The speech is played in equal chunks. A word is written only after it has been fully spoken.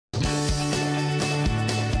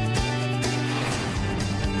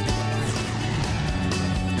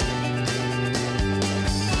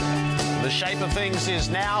shape of things is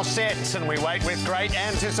now set, and we wait with great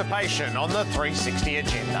anticipation on the 360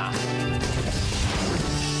 agenda.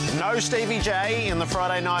 No Stevie J in the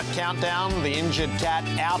Friday night countdown. The injured cat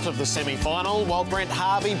out of the semi-final, while Brent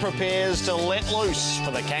Harvey prepares to let loose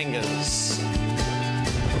for the Kangas.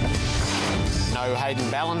 No Hayden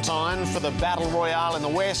Ballantyne for the Battle Royale in the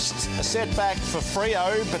West. A setback for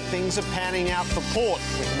Freo, but things are panning out for Port,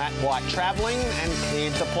 with Matt White travelling and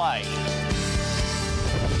cleared to play.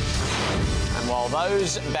 And while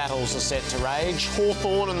those battles are set to rage,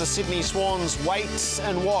 Hawthorn and the Sydney Swans wait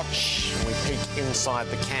and watch. We peek inside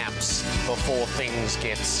the camps before things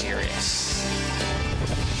get serious.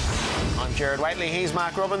 I'm Gerard Waitley, he's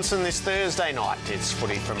Mark Robinson. This Thursday night, it's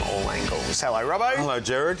footy from all angles. Hello, Robbo. Hello,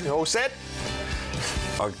 Gerard. You all set?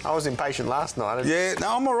 I was impatient last night. Yeah,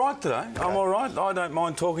 no, I'm all right today. Okay. I'm all right. I don't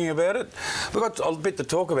mind talking about it. We've got a bit to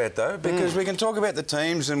talk about, though, because we can talk about the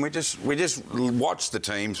teams and we just watch the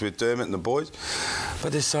teams with Dermot and the boys,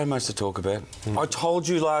 but there's so much to talk about. I told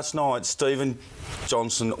you last night Stephen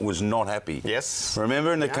Johnson was not happy. Yes.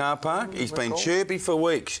 Remember in the car park? He's been chirpy for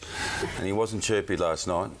weeks, and he wasn't chirpy last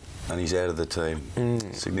night. And he's out of the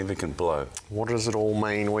team. Significant blow. What does it all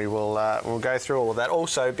mean? We'll go through all of that.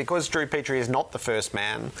 Also, because Drew Petrie is not the first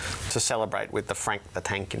man to celebrate with the Frank the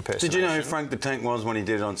Tank impersonation. Did you know who Frank the Tank was when he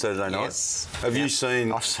did it on Saturday night? Yes. Have you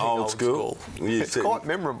seen Old School? It's quite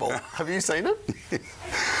memorable. Have you seen it?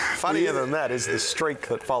 Funnier than that is the streak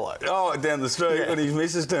that followed. Oh, down the street when his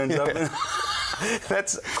missus turns up.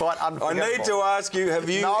 That's quite unforgettable. I need to ask you, have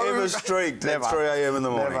you ever streaked at 3 a.m. in the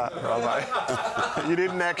morning? Never, Robbo. You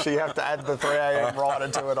didn't actually have to add the 3 a.m. rider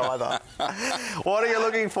to it either. What are you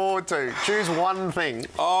looking forward to? Choose one thing.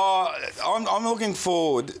 I'm looking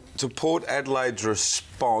forward to Port Adelaide's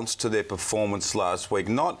response to their performance last week.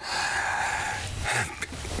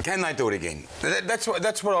 Can they do it again? That's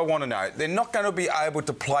what I want to know. They're not going to be able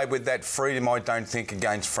to play with that freedom, I don't think,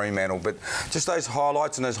 against Fremantle. But just those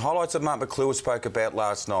highlights, and those highlights that Mark McClure spoke about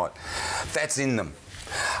last night, that's in them.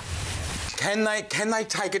 Can they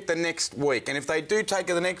take it the next week? And if they do take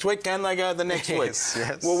it the next week, can they go the next week?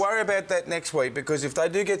 Yes. We'll worry about that next week, because if they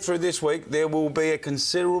do get through this week, there will be a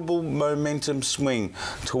considerable momentum swing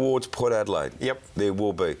towards Port Adelaide. Yep. There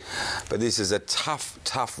will be. But this is a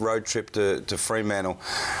tough road trip to Fremantle.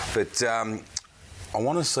 But I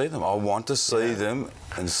want to see them. I want to see them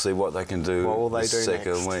and see what they can do the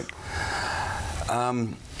second week.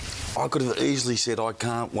 I could have easily said I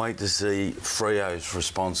can't wait to see Freo's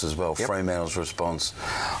response as well, Fremantle's response.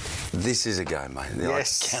 This is a game, mate.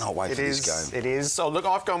 Yes, I cannot wait for this game. It is. So, look,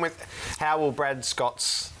 I've gone with how will Brad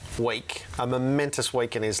Scott's week, a momentous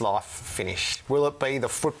week in his life, finish? Will it be the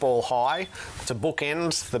football high to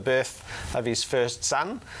bookend the birth of his first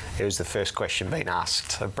son? It was the first question being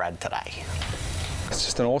asked of Brad today. It's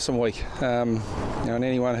just an awesome week. And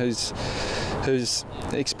anyone who's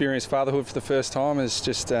experienced fatherhood for the first time is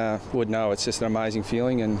just would know it's just an amazing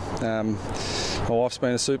feeling. And my wife's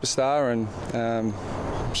been a superstar, and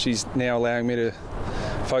she's now allowing me to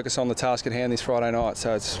focus on the task at hand this Friday night.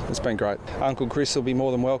 So it's been great. Uncle Chris will be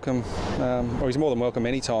more than welcome, or he's more than welcome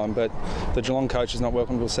any time. But the Geelong coach is not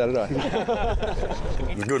welcome until Saturday.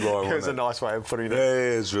 Good line. It was a nice way of putting it.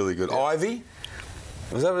 Yeah, it's really good. Ivy,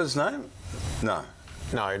 was that his name? No.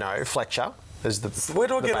 No, Fletcher is the. Where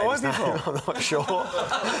do I get Ivy from? I'm not sure.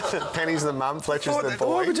 Penny's the mum, Fletcher's the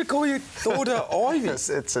boy. Why would you call your daughter Ivy?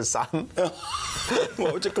 It's a son.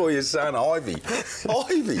 What would you call your son, Ivy?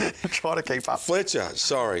 Ivy. Try to keep up. Fletcher,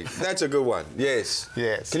 sorry. That's a good one. Yes.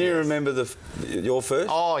 Yes. Can you remember your first?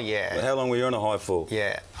 Oh, yeah. How long were you on a high for?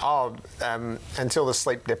 Yeah. Oh, until the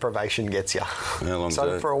sleep deprivation gets you. How long?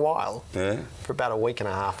 So for a while. Yeah. For about a week and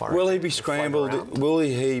a half, I reckon. Will he be scrambled? Will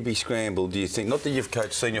he be scrambled, do you think? Not that you've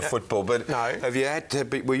coached senior football, but have you had to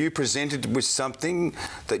be, were you presented with something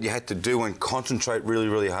that you had to do and concentrate really,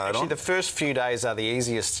 really hard on? Actually, the first few days are the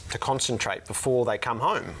easiest to concentrate before they come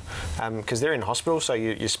home, because they're in hospital, so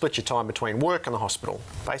you split your time between work and the hospital,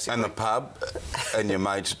 basically. And the pub and your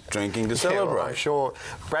mates drinking to celebrate. Well, I'm sure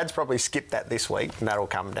Brad's probably skipped that this week, and that'll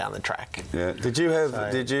come down the track. Yeah. Did you have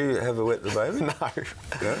a wet the baby?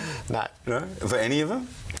 No. No? For any of them?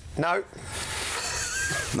 No.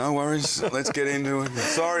 No worries. Let's get into it.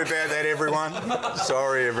 Sorry about that, everyone.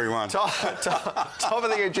 Sorry, everyone. Top of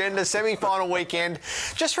the agenda, semi-final weekend.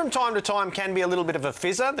 Just from time to time can be a little bit of a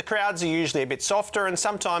fizzer. The crowds are usually a bit softer, and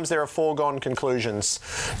sometimes there are foregone conclusions.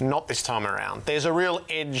 Not this time around. There's a real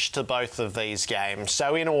edge to both of these games.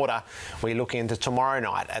 So in order, we look into tomorrow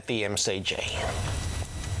night at the MCG.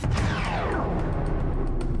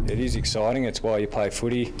 It is exciting. It's why you play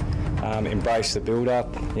footy. Embrace the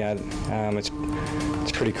build-up. You know,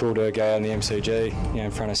 it's pretty cool to go out in the MCG,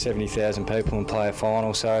 in front of 70,000 people and play a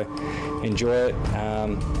final. So enjoy it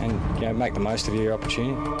and make the most of your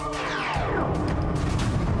opportunity.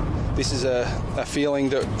 This is a feeling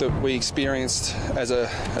that we experienced as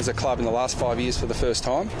a club in the last 5 years for the first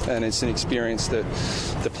time, and it's an experience that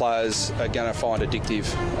the players are going to find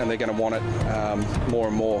addictive, and they're going to want it more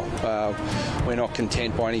and more. We're not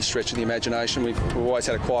content by any stretch of the imagination. We've always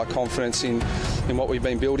had a quiet confidence in what we've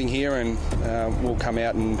been building here, and we'll come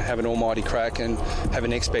out and have an almighty crack and have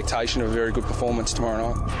an expectation of a very good performance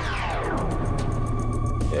tomorrow night.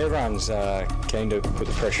 Everyone's keen to put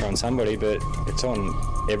the pressure on somebody, but it's on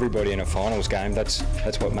everybody in a finals game. That's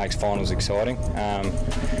what makes finals exciting.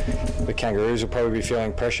 The Kangaroos will probably be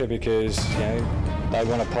feeling pressure because they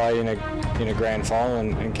want to play in a grand final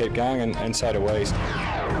and keep going, and so do we.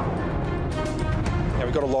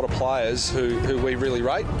 We've got a lot of players who we really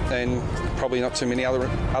rate, and probably not too many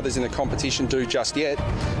others in the competition do just yet,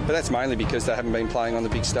 but that's mainly because they haven't been playing on the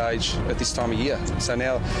big stage at this time of year. So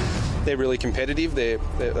now they're really competitive, they've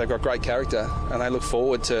got great character, and they look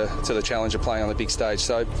forward to the challenge of playing on the big stage.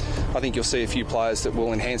 So I think you'll see a few players that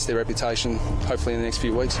will enhance their reputation hopefully in the next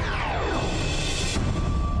few weeks.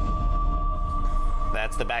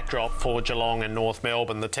 That's the backdrop for Geelong and North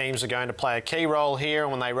Melbourne. The teams are going to play a key role here,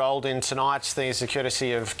 and when they rolled in tonight, these are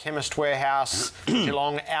courtesy of Chemist Warehouse.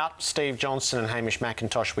 Geelong out Steve Johnson and Hamish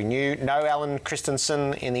McIntosh, we knew. No Alan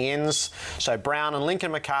Christensen in the ends. So Brown and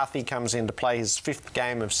Lincoln McCarthy comes in to play his 5th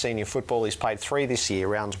game of senior football. He's played 3 this year,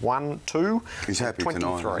 rounds 1, 2, He's happy 23.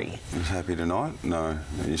 Tonight. He's happy tonight? No,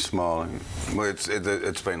 he's smiling. Well,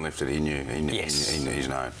 it's been lifted. He knew. He's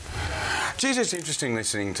known. Geez, it's interesting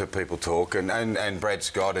listening to people talk, and Brad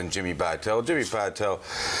Scott and Jimmy Bartell. Jimmy Bartell,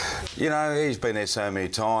 he's been there so many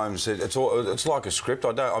times. It's like a script.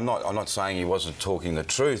 I'm not saying he wasn't talking the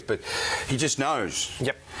truth, but he just knows.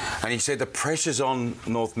 Yep. And he said the pressure's on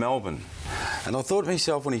North Melbourne, and I thought to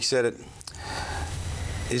myself when he said it,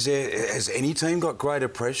 has any team got greater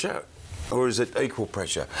pressure? Or is it equal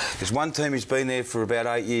pressure? There's one team who's been there for about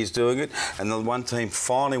 8 years doing it, and the one team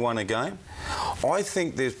finally won a game. I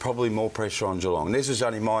think there's probably more pressure on Geelong. This is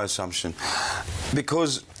only my assumption.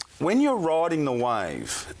 Because when you're riding the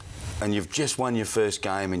wave and you've just won your first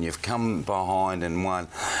game and you've come behind and won,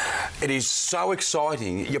 it is so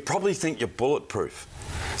exciting. You probably think you're bulletproof.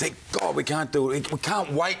 Think, God, we can't do it. We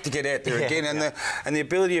can't wait to get out there again. And the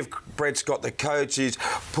ability of Brad Scott, the coach, is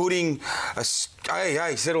putting a...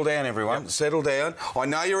 Hey, settle down, everyone. Yep. Settle down. I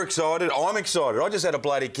know you're excited. I'm excited. I just had a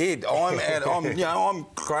bloody kid. I'm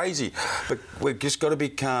crazy. But we've just got to be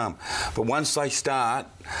calm. But once they start,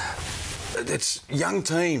 it's young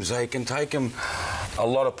teams. They can take them a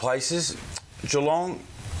lot of places. Geelong,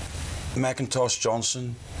 McIntosh,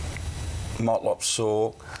 Johnson, Motlop,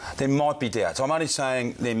 Saw. There might be doubts. I'm only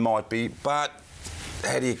saying there might be, but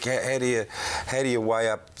how do you weigh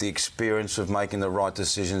up the experience of making the right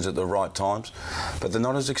decisions at the right times? But they're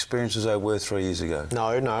not as experienced as they were 3 years ago. No,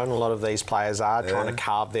 and a lot of these players are trying to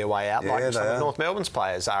carve their way out, like some of North Melbourne's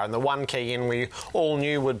players are. And the one key in we all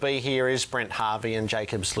knew would be here is Brent Harvey, and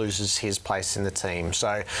Jacobs loses his place in the team.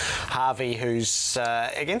 So Harvey, who's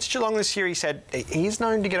against Geelong this year, he's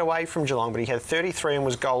known to get away from Geelong, but he had 33 and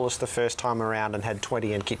was goalless the first time around, and had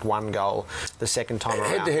 20 and kicked 1 goal the second time around.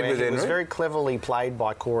 Head-to-head with Enright. It was very cleverly played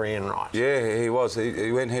by Corey Enright. Yeah, he was.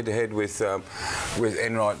 He went head-to-head with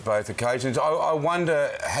Enright both occasions. I wonder,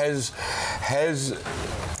 has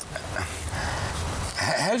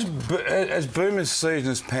Boomer's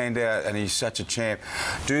season's panned out and he's such a champ,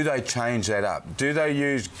 do they change that up? Do they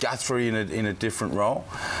use Guthrie in a different role?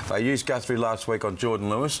 They used Guthrie last week on Jordan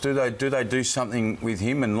Lewis. Do they do something with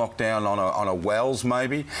him and lock down on a Wells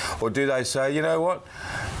maybe? Or do they say, you know what,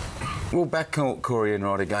 we'll back Corey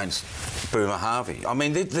Enright against Boomer Harvey? I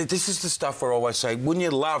mean, this is the stuff where I always say, wouldn't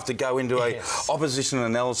you love to go into a opposition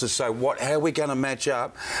analysis, say, how are we going to match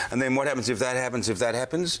up? And then what happens if that happens,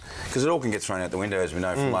 Because it all can get thrown out the window, as we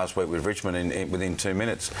know from last week with Richmond within 2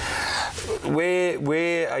 minutes.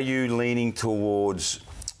 Where are you leaning towards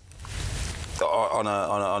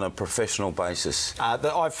on a professional basis?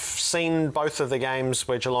 I've seen both of the games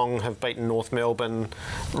where Geelong have beaten North Melbourne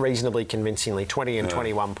reasonably convincingly, 20 and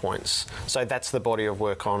 21 points. So that's the body of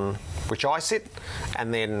work on which I sit,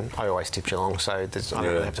 and then I always tip Geelong, so I don't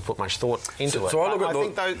really have to put much thought into it. So I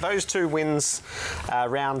think those 2 wins,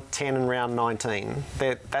 round 10 and round 19,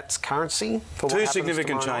 that's currency for what happens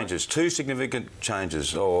tomorrow night. Two significant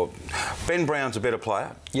changes. Or Ben Brown's a better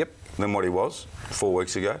player. Yep. Than what he was 4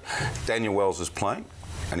 weeks ago. Daniel Wells is playing,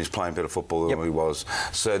 and he's playing better football than he was.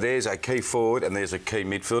 So there's a key forward and there's a key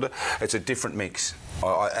midfielder. It's a different mix.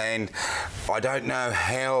 And I don't know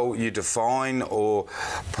how you define or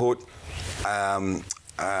put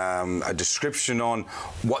a description on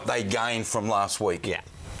what they gained from last week. Yeah.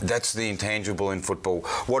 That's the intangible in football.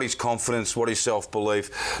 What is confidence? What is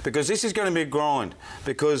self-belief? Because this is going to be a grind.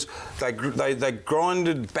 Because they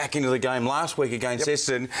grinded back into the game last week against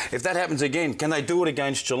Essendon. If that happens again, can they do it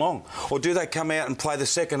against Geelong? Or do they come out and play the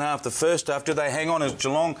second half, the first half? Do they hang on as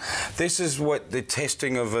Geelong? This is what the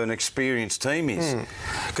testing of an experienced team is.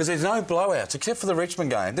 Because there's no blowouts, except for the Richmond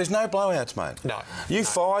game. There's no blowouts, mate. No. You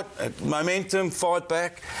fight, momentum, fight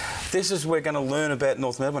back. This is we're going to learn about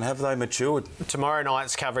North Melbourne. Have they matured? Tomorrow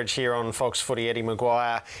night's coverage here on Fox Footy, Eddie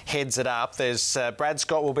Maguire heads it up. There's Brad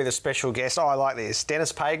Scott will be the special guest. Oh, I like this.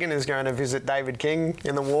 Dennis Pagan is going to visit David King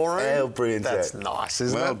in the War Room. How brilliant That's that? nice,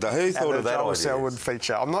 isn't well it? Done. Who thought of that Joel idea? Selwood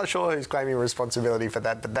feature. I'm not sure who's claiming responsibility for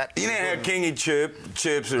that, but that... You know how Kingy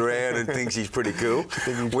chirps around and thinks he's pretty cool?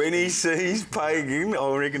 When he sees Pagan,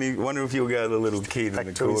 I reckon wonder if he'll go to the little kid back in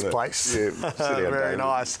the to corner. his place. Yeah, sit down, Very David.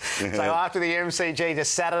 nice. So after the MCG to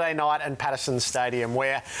Saturday night and Patterson Stadium,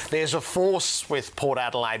 where there's a force with Port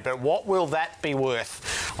Adelaide, but what will that be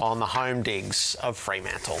worth on the home digs of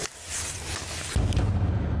Fremantle?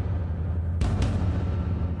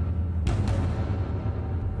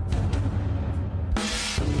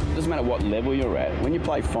 Doesn't matter what level you're at. When you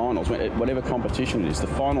play finals, whatever competition it is, the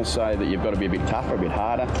finals say that you've got to be a bit tougher, a bit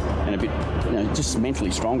harder, and a bit, just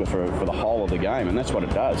mentally stronger for the whole of the game, and that's what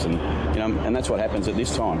it does. And and that's what happens at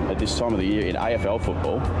this time of the year in AFL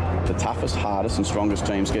football. The toughest, hardest, and strongest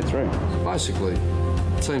teams get through. Basically,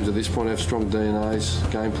 teams at this point have strong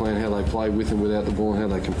DNAs, game plan, how they play with and without the ball, and how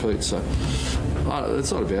they compete. So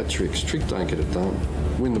it's not about tricks. Tricks don't get it done.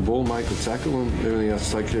 Win the ball, make the tackle, and everything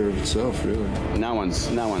else take care of itself, really. No one's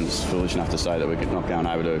foolish enough to say that we're not going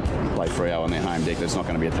over to play Freo on their home deck. That's not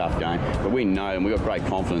going to be a tough game. But we know, and we've got great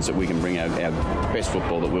confidence that we can bring our best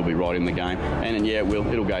football, that we'll be right in the game. And yeah,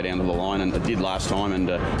 it'll go down to the line, and it did last time,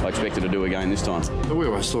 and I expect it to do again this time. But we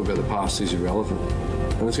always talk about the past is irrelevant,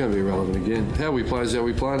 and it's going to be irrelevant again. How we play is how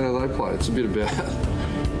we play and how they play. It's a bit about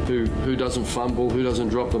who doesn't fumble, who doesn't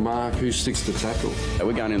drop the mark, who sticks to tackle.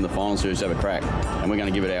 We're going into the final series to have a crack, and we're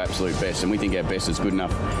going to give it our absolute best, and we think our best is good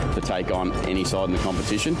enough to take on any side in the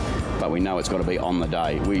competition, but we know it's got to be on the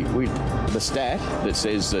day. The stat that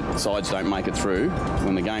says that sides don't make it through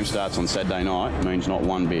when the game starts on Saturday night means not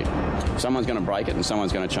one bit. Someone's going to break it and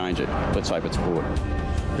someone's going to change it. Let's hope it's Port.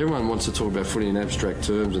 Everyone wants to talk about footy in abstract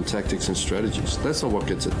terms and tactics and strategies. That's not what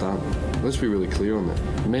gets it done. Let's be really clear on that.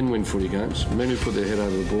 Men win footy games. Men who put their head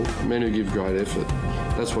over the ball. Men who give great effort.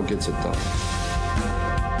 That's what gets it done.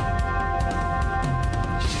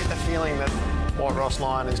 Did you get the feeling that what Ross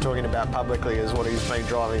Lyon is talking about publicly is what he's been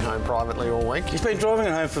driving home privately all week? He's been driving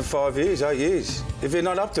it home for 5 years, 8 years. If you're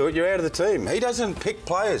not up to it, you're out of the team. He doesn't pick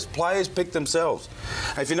players. Players pick themselves.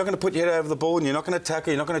 And if you're not going to put your head over the ball and you're not going to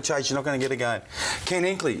tackle, you're not going to chase, you're not going to get a game. Ken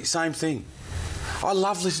Hinkley, same thing. I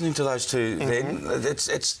love listening to those two then.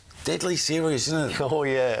 It's deadly serious, isn't it? Oh,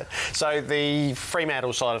 yeah. So the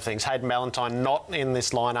Fremantle side of things, Hayden Ballantyne not in this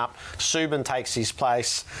lineup. Subin takes his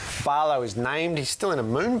place. Barlow is named. He's still in a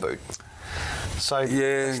moon boot. So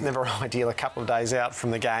it's never ideal, a couple of days out from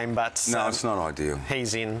the game, but... No, it's not ideal.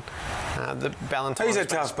 He's in. The Ballantyne... He's a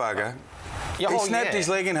tough bugger. He snapped his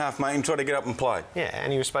leg in half, mate, and tried to get up and play. Yeah,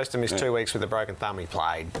 and he was supposed to miss 2 weeks with a broken thumb. He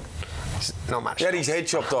played. Not much. He had his head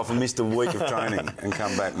chopped off and missed a week of training and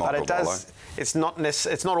come back, Michael. But it does... It's not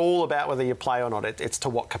all about whether you play or not. It's to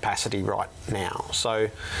what capacity right now. So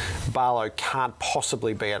Barlow can't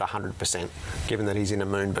possibly be at 100%, given that he's in a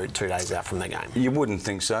moon boot 2 days out from the game. You wouldn't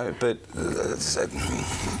think so, but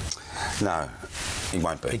no, he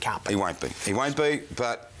won't be. He can't be. He won't be. He won't be.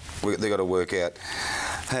 But they've got to work out.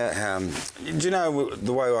 Do you know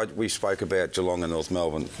the way we spoke about Geelong and North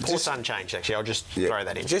Melbourne? Port's unchanged, actually. I'll just throw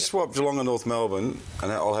that in. Just swap Geelong and North Melbourne,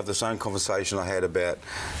 and I'll have the same conversation I had about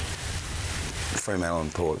Fremantle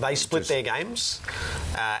and Port. They split their games,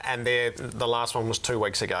 and the last one was 2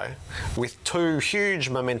 weeks ago, with two huge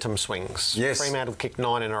momentum swings. Yes. Fremantle kicked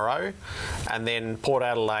 9 in a row, and then Port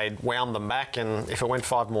Adelaide wound them back, and if it went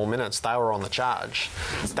 5 more minutes, they were on the charge.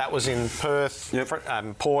 That was in Perth.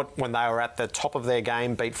 Yep. Port, when they were at the top of their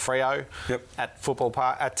game, beat Freo at Football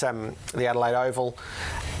Park at the Adelaide Oval.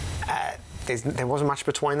 There wasn't much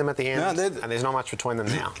between them at the end, and there's not much between them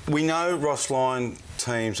now. We know Ross Lyon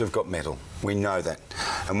teams have got metal. We know that.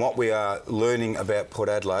 and what we are learning about Port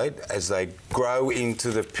Adelaide as they grow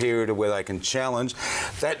into the period of where they can challenge,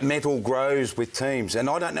 that metal grows with teams. And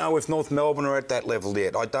I don't know if North Melbourne are at that level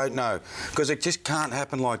yet. I don't know, because it just can't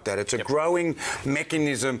happen like that. It's a growing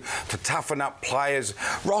mechanism to toughen up players.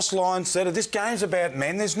 Ross Lyons said it, this game's about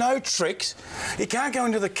men. There's no tricks. You can't go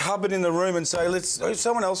into the cupboard in the room and say,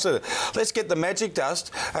 someone else said it, let's get the magic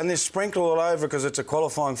dust and then sprinkle it over because it's a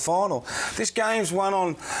qualifying final. This game's won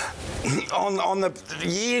on the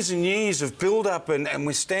years and years of build-up and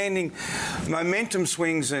withstanding momentum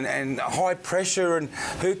swings and high pressure and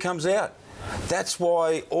who comes out. That's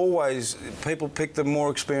why always people pick the more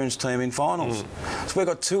experienced team in finals. So we've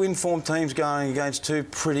got two informed teams going against two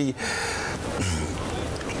pretty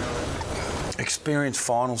experienced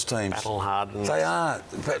finals teams. Battle-hardened. They are.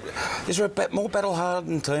 But is there a more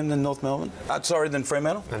battle-hardened team than North Melbourne? Sorry, than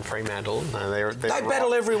Fremantle? Than Fremantle. No, they're they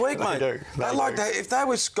battle every week, mate. They do. If they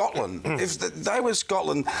were Scotland, they would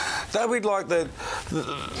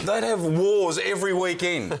they'd have wars every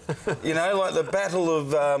weekend. You know, like the battle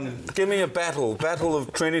of give me a battle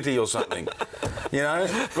of Trinity or something. You know,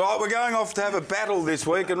 right? We're going off to have a battle this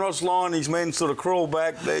week, and Ross Lyon and his men sort of crawl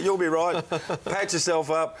back. You'll be right. Patch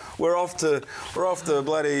yourself up. We're off to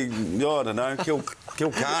bloody, I don't know, kill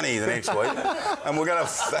Carney the next week, and we're going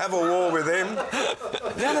to have a war with them.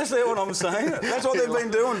 Do you understand what I'm saying? That's what they've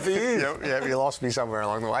been doing for years. Yeah, you lost me somewhere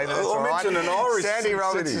along the way. That's I mentioned an Irish Sandy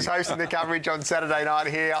Roberts city. is hosting the coverage on Saturday night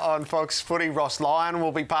here on Fox Footy. Ross Lyon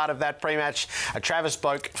will be part of that pre-match. A Travis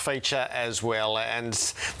Boak feature as well, and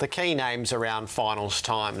the key names around finals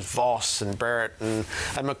times, Voss and Barrett and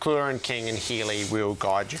McClure and King and Healy will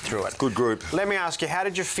guide you through it. Good group. Let me ask you, how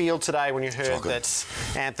did you feel today when you heard that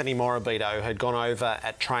Anthony Morabito had gone over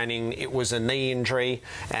at training? It was a knee injury,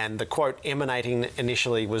 and the quote emanating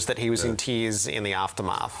initially was that he was in tears in the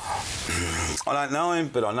aftermath. I don't know him,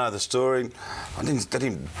 but I know the story. I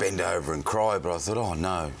didn't bend over and cry, but I thought, oh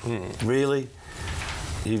no, really?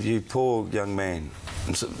 You poor young man.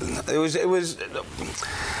 It was.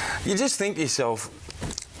 You just think to yourself,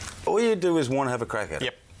 all you do is want to have a crack at it.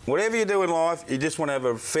 Yep. Whatever you do in life, you just want to have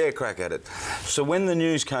a fair crack at it. So when the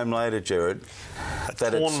news came later, Jared,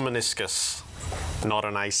 that torn meniscus, not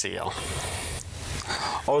an ACL.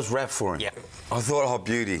 I was wrapped for him. Yep. I thought, oh,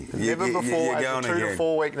 beauty. Never before has a 2 to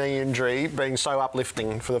 4 week knee injury been so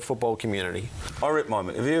uplifting for the football community. I ripped my...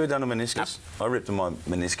 Have you ever done a meniscus? No. I ripped my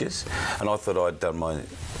meniscus, and I thought I'd done my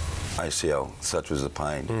ACL. Such was the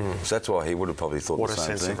pain. So that's why he would have probably thought the same thing.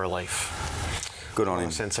 What a sense of relief. Good on him.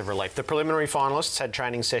 A sense of relief. The preliminary finalists had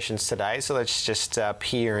training sessions today, so let's just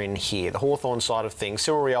peer in here. The Hawthorn side of things,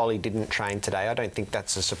 Cyril Rioli didn't train today. I don't think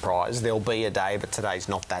that's a surprise. There'll be a day, but today's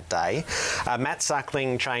not that day. Matt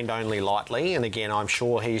Suckling trained only lightly, and again, I'm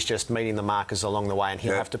sure he's just meeting the markers along the way, and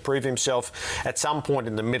he'll have to prove himself at some point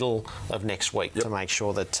in the middle of next week to make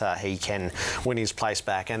sure that he can win his place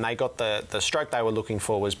back. And they got the stroke they were looking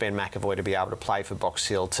for was Ben McAvoy to be able to play for Box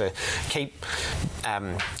Hill to keep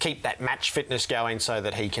that match fitness going, so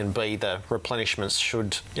that he can be the replenishments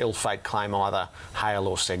should ill fate claim either Hale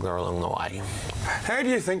or Segler along the way. How do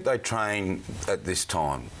you think they train at this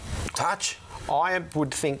time? Touch? I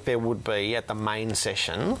would think there would be at the main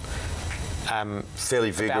session.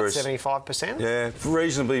 Fairly vigorous. About 75%? Yeah,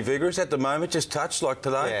 reasonably vigorous at the moment, just touch like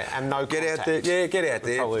today. Yeah, and no get contact. out there. Yeah, get out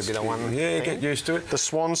there. Probably be the one Yeah, thing. get used to it. The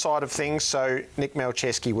Swan side of things, so Nick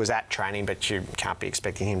Melcheski was at training, but you can't be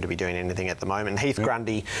expecting him to be doing anything at the moment. Heath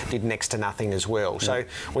Grundy did next to nothing as well. So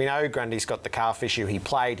we know Grundy's got the calf issue. He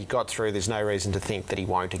played, he got through. There's no reason to think that he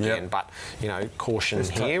won't again. But, you know, caution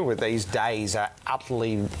here with these days are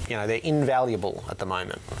utterly, you know, they're invaluable at the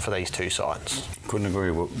moment for these two sides. Couldn't agree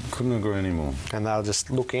anymore. And they'll just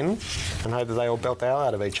look in and hope that they all belt the hell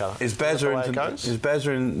out of each other. Is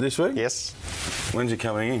Bazza in this week? Yes. When's he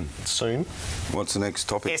coming in? Soon. What's the next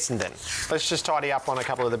topic? Essendon. Let's just tidy up on a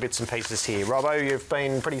couple of the bits and pieces here. Robbo, you've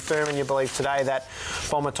been pretty firm in your belief today that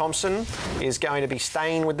Bomber Thompson is going to be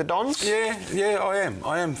staying with the Dons? Yeah, I am.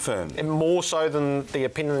 I am firm. And more so than the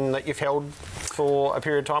opinion that you've held for a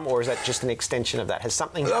period of time, or is that just an extension of that? Has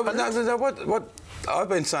something happened? No, what I've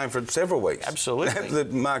been saying for several weeks. Absolutely.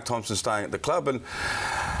 That Mark Thompson's staying at the club, and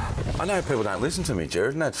I know people don't listen to me,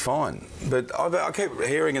 Jared, and that's fine. But I keep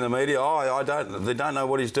hearing in the media, they don't know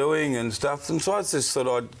what he's doing and stuff. And so I just thought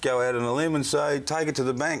I'd go out on a limb and say, take it to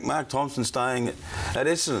the bank. Mark Thompson's staying at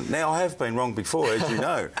Essendon. Now, I have been wrong before, as you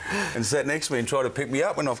know, and sat next to me and tried to pick me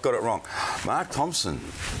up when I've got it wrong. Mark Thompson,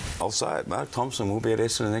 I'll say it, Mark Thompson will be at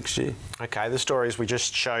Essendon next year. OK, the stories we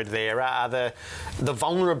just showed there are the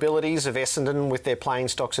vulnerabilities of Essendon with their playing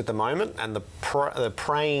stocks at the moment and the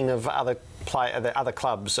preying of other the other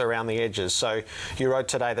clubs around the edges. So you wrote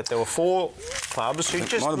today that there were 4 clubs who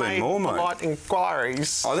just made polite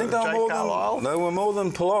inquiries. I think they were more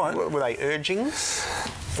than polite. Were they urgings?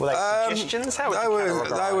 Were they suggestions? How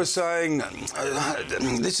they were saying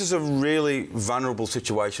this is a really vulnerable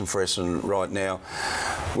situation for Essendon right now.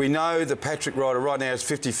 We know that Patrick Ryder right now is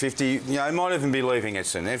 50-50. You know, he might even be leaving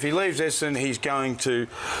Essendon. If he leaves Essendon, he's going to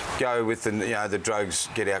go with the drugs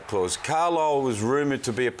get out clause. Carlisle was rumoured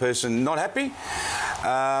to be a person not happy.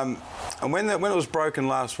 And when it was broken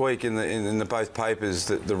last week in the both papers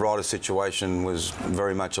that the Ryder situation was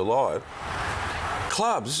very much alive,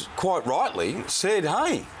 clubs, quite rightly, said,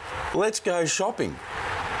 hey, let's go shopping.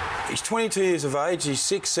 He's 22 years of age, he's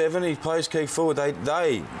 6'7", he plays key forward.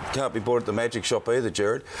 They can't be bought at the Magic Shop either,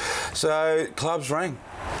 Jared. So clubs rang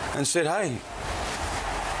and said, hey,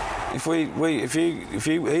 if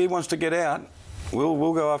he wants to get out,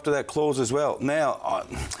 we'll go after that clause as well. Now,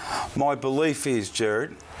 my belief is,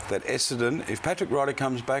 Jared, that Essendon, if Patrick Ryder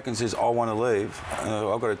comes back and says, I want to leave,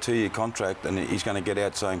 I've got a 2-year contract and he's going to get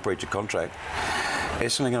out saying breach of contract,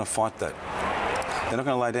 Essendon are going to fight that. They're not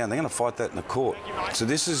going to lay down. They're going to fight that in the court. So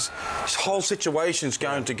this whole situation's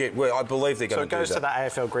going to get where I believe they're going to do that. So it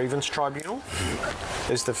goes to the AFL Grievance Tribunal?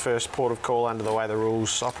 Is the first port of call under the way the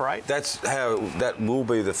rules operate? That will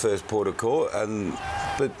be the first port of call.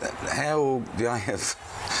 But how will the AFL...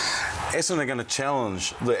 Essendon are going to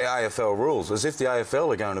challenge the AFL rules as if the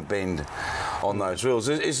AFL are going to bend on those rules.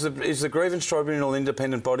 Is the Grievance Tribunal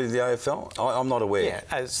independent body of the AFL? I'm not aware. Yeah,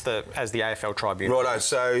 as the AFL Tribunal. Righto,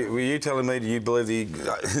 so were you telling me, do you believe the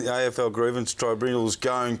AFL Grievance Tribunal is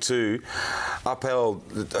going to uphold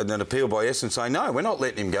an appeal by Essendon saying, no, we're not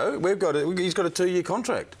letting him go, he's got a 2-year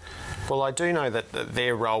contract? Well, I do know that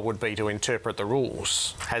their role would be to interpret the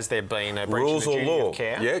rules. Has there been a breach of the duty of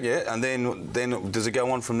care? Yeah. And then does it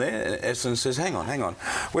go on from there? Essendon says, hang on.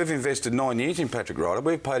 We've invested 9 years in Patrick Ryder.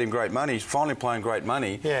 We've paid him great money. He's finally playing great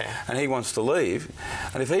money. Yeah. And he wants to leave.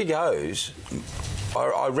 And if he goes,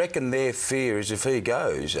 I reckon their fear is if he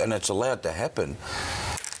goes, and it's allowed to happen,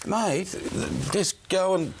 mate, just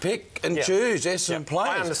go and pick and choose Essendon players.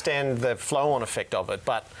 I understand the flow-on effect of it,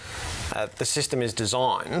 but the system is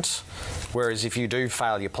designed, whereas if you do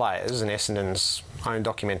fail your players, and Essendon's own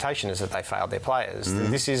documentation is that they failed their players,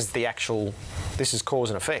 then this is cause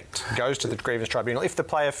and effect. It goes to the Grievance Tribunal. If the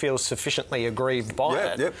player feels sufficiently aggrieved by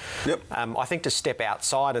it, I think to step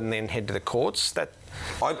outside and then head to the courts,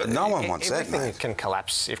 no one wants that, mate. Everything can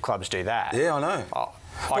collapse if clubs do that. Yeah, I know.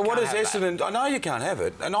 But what does Essendon... I know you can't have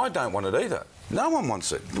it, and I don't want it either. No one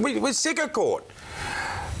wants it. We're sick of court.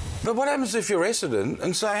 But what happens if you're Essendon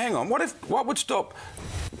and say, hang on, what would stop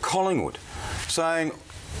Collingwood saying,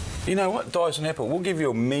 you know what, Dyson Heppel, we'll give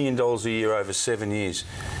you $1 million a year over 7 years.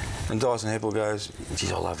 And Dyson Heppel goes,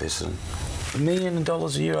 geez, I love Essendon. $1 million a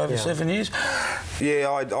year over 7 years?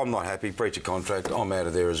 Yeah, I'm not happy. Breach of contract. I'm out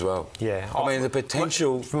of there as well. Yeah. I mean, the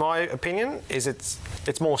potential... My opinion is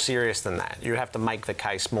it's more serious than that. You have to make the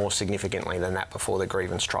case more significantly than that before the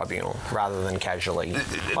Grievance Tribunal, rather than casually.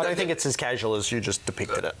 I don't think it's as casual as you just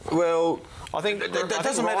depicted it. Well... I think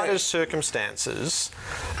Ryder's circumstances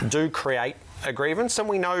do create a grievance, and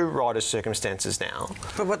we know Ryder's circumstances now.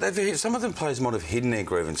 But some of them players might have hidden their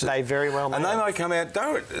grievances. They very well may. And they might come out,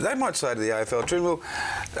 they might say to the AFL Tribunal,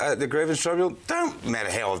 the Grievance Tribunal, don't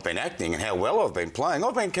matter how I've been acting and how well I've been playing,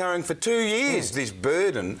 I've been carrying for 2 years this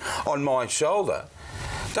burden on my shoulder.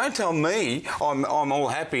 Don't tell me I'm all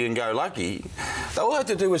happy and go lucky. All I have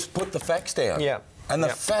to do is put the facts down. Yeah. And the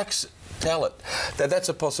facts tell it. That's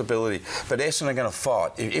a possibility. But Essendon are going to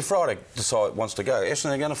fight. If Ryder wants to go,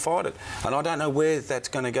 Essendon are going to fight it. And I don't know where that's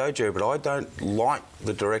going to go, Jerry, but I don't like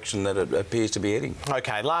the direction that it appears to be heading.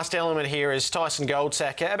 OK, last element here is Tyson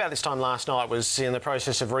Goldsacker. About this time last night was in the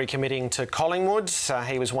process of recommitting to Collingwood.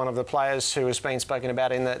 He was one of the players who has been spoken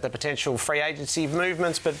about in the potential free agency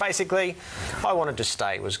movements. But basically, I wanted to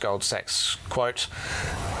stay, was Goldsack's quote.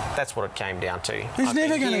 That's what it came down to. He's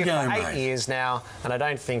never going to go, mate. 8 years now, and I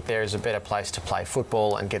don't think there is a better place to play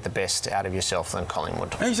football and get the best out of yourself than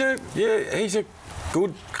Collingwood. He's a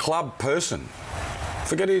good club person.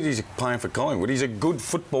 Forget it, he's playing for Collingwood. He's a good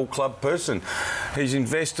football club person. He's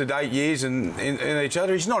invested 8 years in each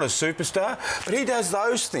other. He's not a superstar, but he does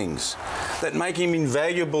those things that make him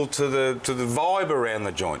invaluable to the vibe around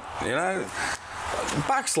the joint. You know,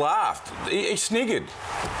 Bucks laughed. He sniggered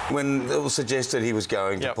when it was suggested he was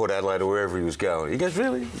going to Port Adelaide or wherever he was going. He goes,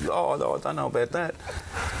 really? Oh, I don't know about that.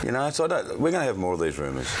 You know, so we're going to have more of these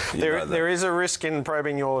rumours. There is a risk in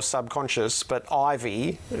probing your subconscious, but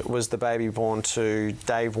Ivy was the baby born to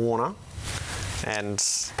Dave Warner, and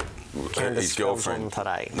his girlfriend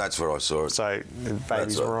today. That's where I saw it. So the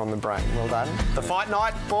babies were on the brain. Well done. The fight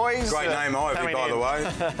night, boys. Great name, Ivy, by the way.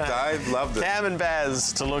 Dave, loved it. Cam and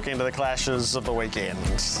Baz to look into the clashes of the weekend.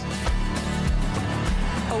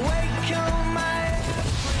 Awake on my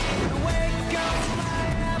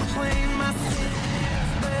airplane, my skin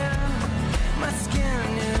is there, my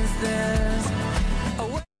skin is theirs.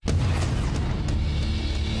 Awake.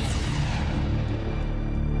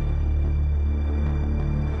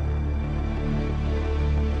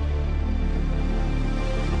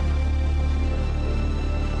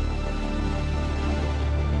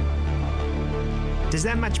 Does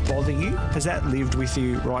that much bother you? Has that lived with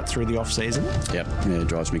you right through the off-season? Yep, yeah, it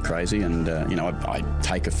drives me crazy, and I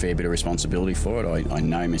take a fair bit of responsibility for it. I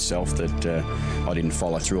know myself that I didn't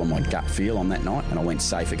follow through on my gut feel on that night, and I went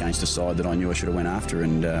safe against a side that I knew I should have went after,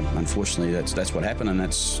 and unfortunately that's what happened, and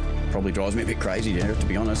that's probably drives me a bit crazy, to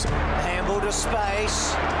be honest. Handball to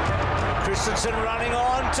space. Christensen running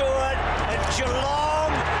on to it, and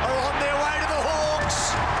Geelong are on their way to the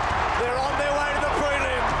Hawks. They're on their way to the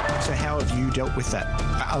prelim. So how have you dealt with that,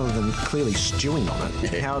 other than clearly stewing on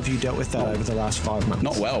it? Yeah. How have you dealt with that over the last 5 months?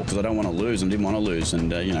 Not well, because I don't want to lose and didn't want to lose,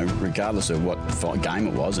 and regardless of what game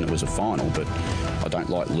it was, and it was a final, but I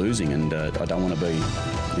don't like losing, and I don't want to be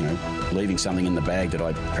leaving something in the bag that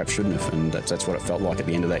I perhaps shouldn't have, and that's what it felt like at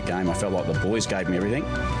the end of that game. I felt like the boys gave me everything,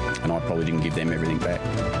 and I probably didn't give them everything back.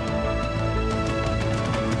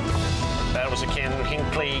 That was a Ken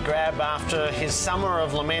Hinkley grab after his summer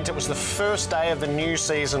of lament. It was the first day of the new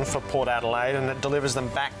season for Port Adelaide, and it delivers them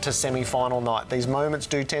back to semi-final night. These moments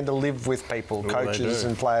do tend to live with people, coaches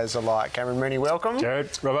and players alike. Cameron Mooney, welcome. Jared,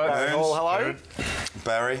 Robert. Barry Hall, hello. Jared.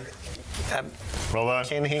 Barry. Well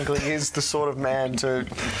Ken Hinkley is the sort of man to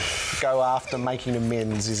go after making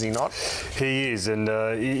amends, is he not? He is, and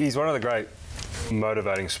he's one of the great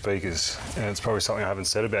motivating speakers, and it's probably something I haven't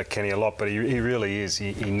said about Kenny a lot, but he really is.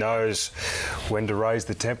 He knows when to raise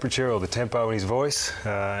the temperature or the tempo in his voice,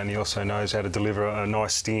 and he also knows how to deliver a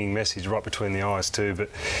nice stinging message right between the eyes too. But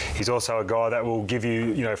he's also a guy that will give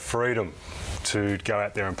you, freedom to go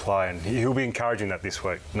out there and play, and he'll be encouraging that this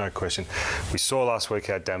week, no question. We saw last week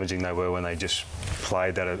how damaging they were when they just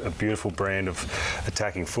played that a beautiful brand of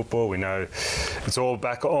attacking football. We know it's all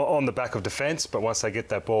back on the back of defence, but once they get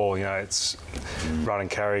that ball, it's run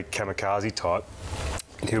and carry, kamikaze type.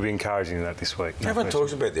 He'll be encouraging that this week. Everyone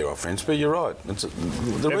talks about their offence, but you're right.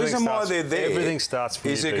 The reason why they're there everything starts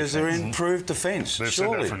from is because they're improved defence. They've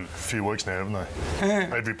said that for a few weeks now, haven't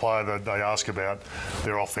they? Every player that they ask about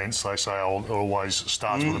their offence, they say it always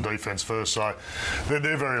starts with the defence first. So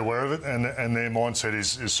they're very aware of it, and their mindset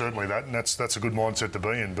is certainly that, and that's a good mindset to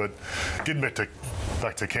be in. But getting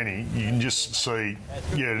back to Kenny, you can just see,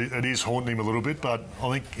 it is haunting him a little bit, but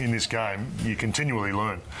I think in this game you continually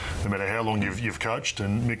learn, no matter how long you've coached,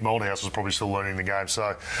 and Mick Moldhouse is probably still learning the game. So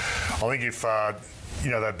I think if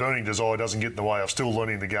that burning desire doesn't get in the way of still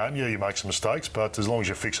learning the game, you make some mistakes, but as long as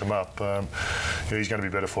you fix them up, he's going to be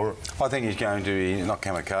better for it. I think he's going to be, not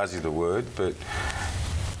kamikaze the word, but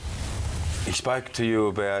he spoke to you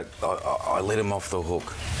about, I let him off the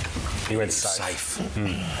hook. He went safe.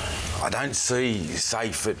 I don't see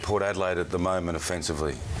safe at Port Adelaide at the moment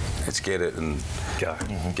offensively. Let's get it and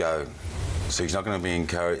go. So he's not going to be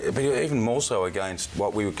encouraged, but even more so against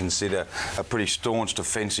what we would consider a pretty staunch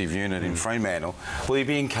defensive unit in Fremantle. Will he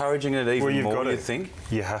be encouraging it even more, do you think?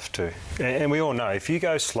 You have to. And we all know, if you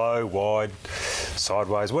go slow, wide,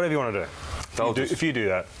 sideways, whatever you want to do, if you do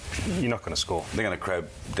that, you're not going to score. They're going to crab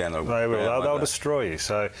down the... They will. They'll destroy you.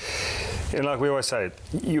 So, like we always say,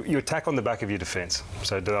 you attack on the back of your defence.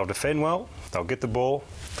 So they'll defend well, they'll get the ball,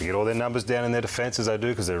 they get all their numbers down in their defence as they do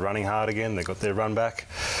because they're running hard again, they've got their run back,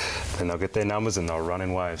 then they'll get their numbers and they'll run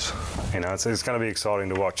in waves. It's going to be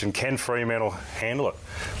exciting to watch. And can Fremantle handle it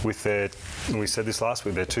with we said this last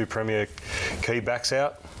week, their two premier key backs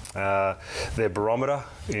out? Their barometer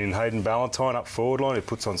in Hayden Ballantyne up forward line, who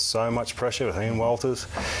puts on so much pressure with Ian Walters.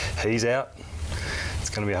 He's out. It's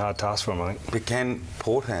going to be a hard task for him, I think. But can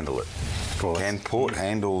Port handle it? Can Port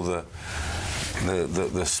handle the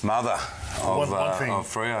smother of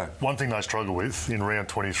Freo? One thing they struggled with in round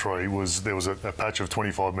 23 was there was a patch of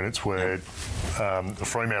 25 minutes where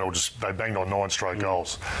Fremantle they banged on 9 straight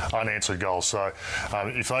goals, unanswered goals. So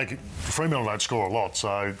Fremantle don't score a lot,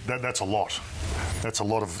 so that's a lot. That's a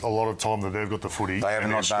lot of time that they've got the footy. They have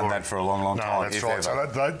not done that for a long time. No, that's right.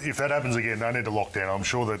 So if that happens again, they need to lock down. I'm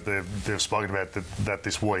sure that they've spoken about that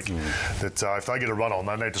this week. That if they get a run on,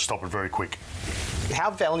 they need to stop it very quick.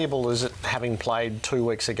 How valuable is it having played 2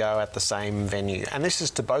 weeks ago at the same venue? And this is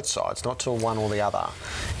to both sides, not to one or the other.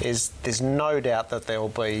 There's no doubt that there will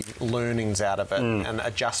be learnings out of it and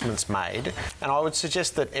adjustments made. And I would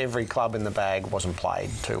suggest that every club in the bag wasn't played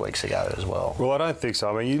 2 weeks ago as well. Well, I don't think so.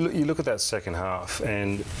 I mean, you look at that second half,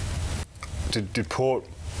 and did Port...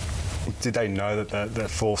 Did they know that that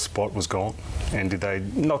fourth spot was gone? And did they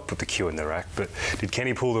not put the cue in the rack, but did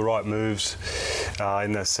Kenny pull the right moves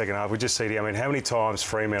in the second half? We just see, I mean, how many times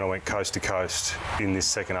Fremantle went coast to coast in this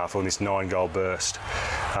second half on this 9-goal burst?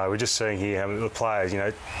 We're just seeing here how the players,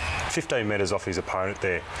 15 metres off his opponent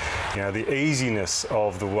there. The easiness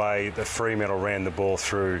of the way that Fremantle ran the ball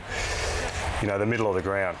through, the middle of the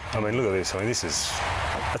ground. I mean, look at this. I mean,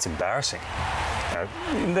 that's embarrassing.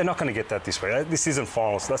 They're not going to get that this way. This isn't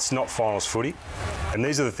finals. That's not finals footy. And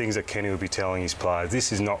these are the things that Kenny would be telling his players.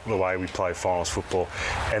 This is not the way we play finals football.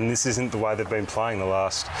 And this isn't the way they've been playing the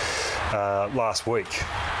last week.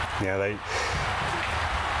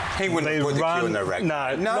 He wouldn't put the cue in the rack. No,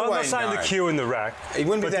 I'm not saying the cue in the rack. He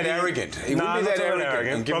wouldn't be that arrogant. He wouldn't be that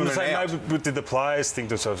arrogant. I'm just saying, did the players think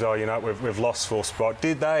to themselves, we've lost fourth spot?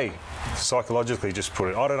 Did they psychologically just put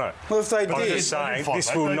it? I don't know. Well, if they did... I'm just saying,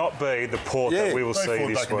 this will not be the Port that we will see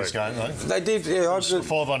this week. This game, they did, yeah.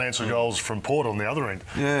 5 unanswered goals from Port on the other end.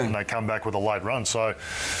 Yeah. And they come back with a late run, so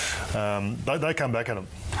they come back at them.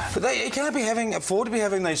 But he can't afford to be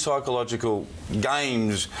having these psychological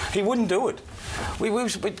games. He wouldn't do it. We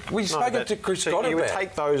spoke to Chris Scott about it. You would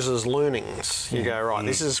take those as learnings. You go, right,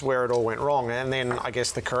 this is where it all went wrong. And then I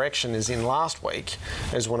guess the correction is in last week,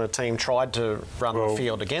 is when a team tried to run the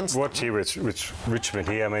field against them. Watch here with Richmond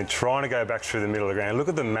here. I mean, trying to go back through the middle of the ground. Look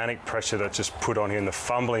at the manic pressure that's just put on here and the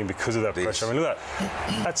fumbling because of that pressure. I mean, look at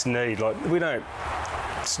that. That's need. Like, we don't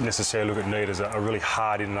necessarily look at Need as a really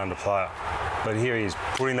hard in and under player, but here he is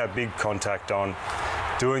putting that big contact on,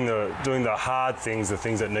 doing the hard things, the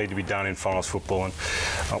things that need to be done in finals football. And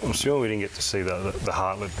I'm sure we didn't get to see the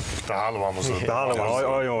Hartlett. The Hartlett one was the Hartlett one.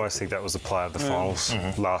 I almost think that was the player of the finals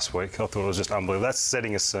last week. I thought it was just unbelievable. That's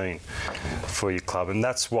setting a scene for your club, and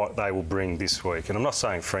that's what they will bring this week. And I'm not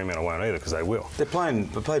saying Fremantle won't either, because they will. They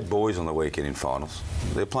played boys on the weekend in finals.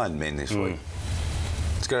 They're playing men this week.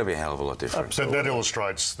 It's going to be a hell of a lot different. So that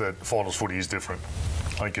illustrates that finals footy is different.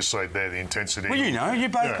 I think you see there the intensity. Well, you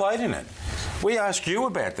both played in it. We ask you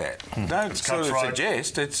about that. Don't sort of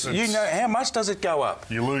suggest. It's how much does it go up?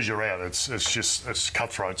 You lose, you're out. It's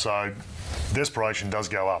cutthroat. So desperation does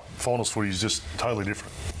go up. Finals footy is just totally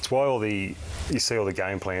different. It's why you see all the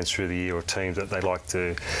game plans through the year of teams that they like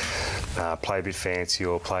to play a bit fancy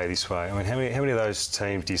or play this way. I mean, how many of those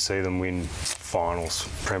teams do you see them win finals,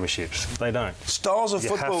 premierships? They don't. Styles of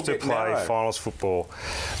football have to play finals football,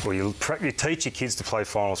 or you teach your kids to play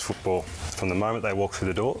finals football from the moment they walk through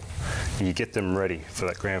the door, and you get them ready for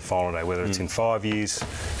that grand final day, whether it's in 5 years,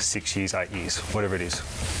 6 years, 8 years, whatever it is.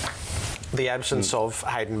 The absence of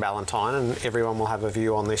Hayden Ballantyne, and everyone will have a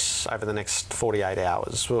view on this over the next 48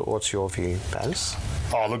 hours. What's your view, Baz?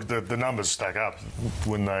 Oh, look, the numbers stack up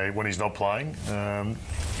when he's not playing.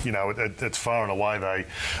 It's far and away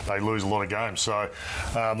they lose a lot of games. So,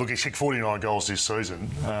 look, he's kicked 49 goals this season.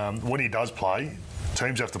 When he does play,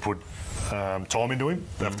 teams have to put time into him.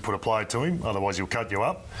 They have to put a player to him, otherwise he'll cut you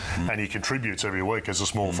up. And he contributes every week as a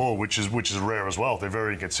small forward, which is rare as well. They're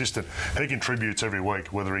very inconsistent. He contributes every week,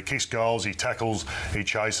 whether he kicks goals, he tackles, he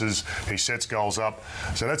chases, he sets goals up.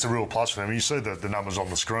 So that's a real plus for him. You see the numbers on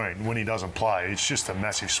the screen. When he doesn't play, it's just a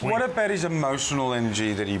massive swing. What about his emotional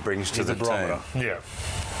energy that he brings to the team? Yeah.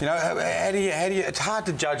 How do you? It's hard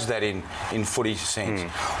to judge that in footy sense.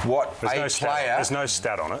 There's no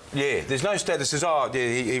stat on it. Yeah, there's no stat that says,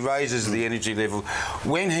 he raises the energy level.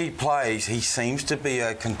 When he plays, he seems to be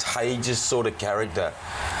a contagious sort of character.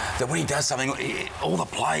 That when he does something, all the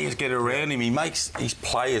players get around him. He makes his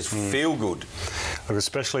players feel good. Look,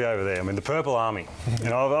 especially over there. I mean, the Purple Army.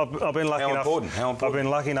 I've been lucky enough. How important? I've been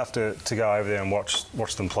lucky enough to go over there and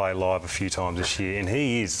watch them play live a few times this year, and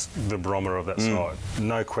he is the barometer of that side.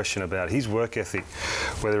 No question about it. His work ethic,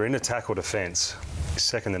 whether in attack or defence, is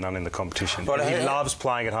second to none in the competition. But he loves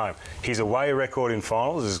playing at home. His away record in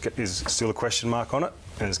finals is still a question mark on it,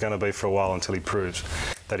 and it's going to be for a while until he proves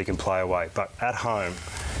that he can play away. But at home,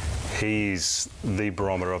 he's the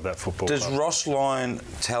barometer of that football club. Does Ross Lyon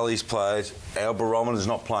tell his players, our barometer's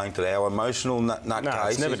not playing today, our emotional nutcase? No,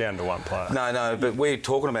 it's never down to one player. No, but we're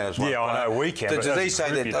talking about it as one player. I know, we can. Does he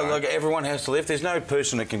say that everyone has to lift? There's no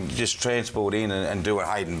person that can just transport in and do what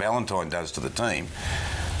Hayden Ballantyne does to the team.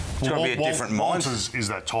 It's got to be a different mind. Walters is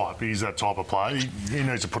that type. He's that type of player. He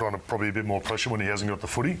needs to put on probably a bit more pressure when he hasn't got the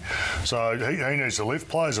footy. So he needs to lift.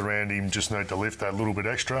 Players around him just need to lift that little bit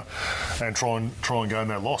extra and try and gain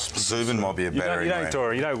that loss. Zubin might be a better.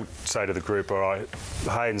 You don't say to the group, all right,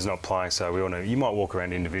 Hayden's not playing, so we all know. You might walk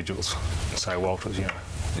around individuals and say, Walters,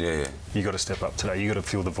 Yeah. you got to step up today. You got to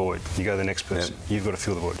fill the void. You go to the next person. Yeah. You've got to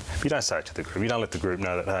fill the void. You don't say it to the group. You don't let the group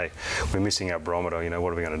know that, hey, we're missing our barometer.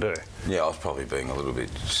 What are we going to do? Yeah, I was probably being a little bit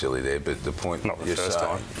silly there, but the point Not the you're first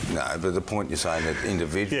saying, time. no, but the point you're saying that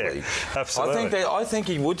individually, Yeah, absolutely. I think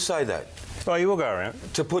he would say that. Well, you will go around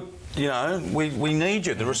to put. We need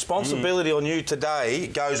you. The responsibility on you today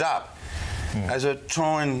goes up. As a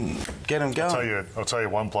try and get them going. I'll tell you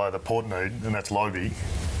one player that Port need, and that's Lobie,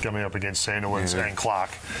 coming up against Sandowitz and Clark.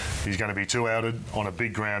 He's going to be two-outed on a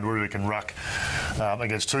big ground where he can ruck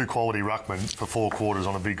against two quality ruckmen for 4 quarters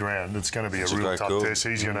on a big ground. It's going to be a real tough test.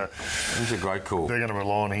 He's a great call. They're going to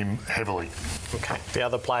rely on him heavily. Okay. The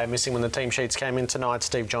other player missing when the team sheets came in tonight,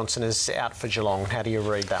 Steve Johnson, is out for Geelong. How do you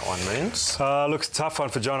read that one, Moons? Looks a tough one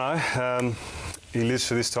for Jono. He lives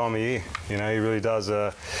for this time of year. He really does. I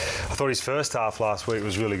thought his first half last week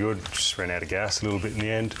was really good. Just ran out of gas a little bit in the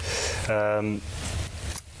end.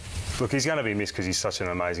 Look, he's going to be missed because he's such an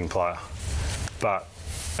amazing player. But,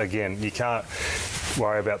 again, you can't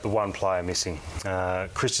worry about the one player missing.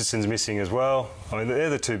 Christensen's missing as well. I mean, they're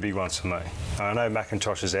the two big ones for me. I know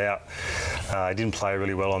McIntosh is out. He didn't play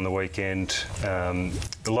really well on the weekend. A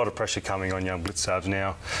lot of pressure coming on young Blitzabs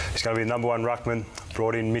now. He's going to be the #1 ruckman.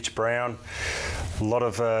 Brought in Mitch Brown.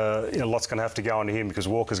 Lot's going to have to go onto him because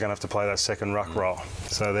Walker's going to have to play that second ruck role.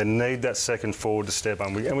 So they need that second forward to step up.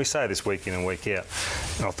 And we say this week in and week out.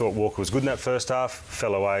 And I thought Walker was good in that first half.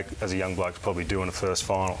 Fell away as a young bloke, probably due in the first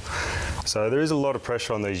final. So there is a lot of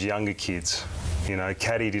pressure on these younger kids.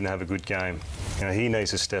 Caddy didn't have a good game. He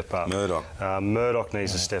needs to step up. Murdoch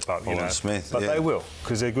needs to step up. Smith, but they will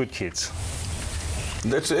because they're good kids.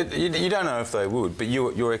 That's it. You don't know if they would, but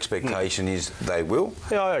your expectation is they will.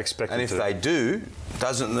 Yeah, I expect. And if they do,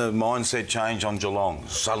 doesn't the mindset change on Geelong?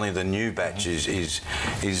 Suddenly, the new batch is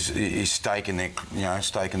staking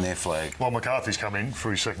their flag. Well, McCarthy's come in for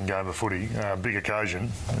his second game of footy, big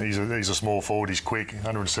occasion. He's a small forward. He's quick,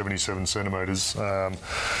 177 centimetres.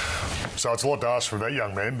 So it's a lot to ask from that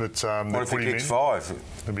young man. But what if he kicks 5?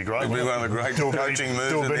 It'd be great. It'd be one of the great coaching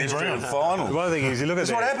moves in the history of finals. One thing is, you look at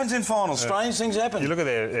what happens in finals. Strange things happen. You look at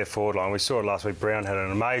their forward line. We saw it last week. Brown had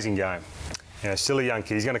an amazing game. Still a young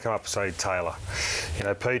kid. He's going to come up, say, Taylor.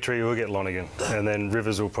 Petrie will get Lonergan. And then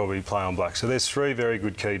Rivers will probably play on Black. So there's 3 very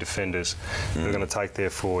good key defenders who are going to take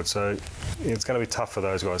their forward. So it's going to be tough for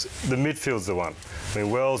those guys. The midfield's the one. I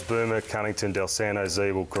mean, Wells, Boomer, Cunnington, Del Santo,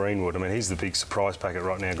 Zeeble, Greenwood. I mean, he's the big surprise packet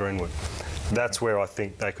right now, Greenwood. That's where I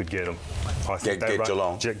think they could get them. I think get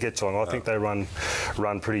Geelong. Get Geelong. I think they run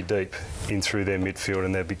pretty deep in through their midfield,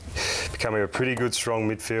 and they're becoming a pretty good, strong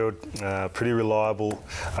midfield, pretty reliable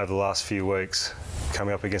over the last few weeks.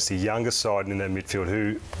 Coming up against the younger side in that midfield,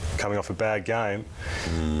 who coming off a bad game,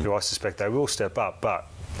 who I suspect they will step up, but.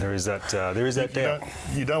 There is that doubt.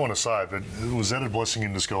 You don't want to say it, but was that a blessing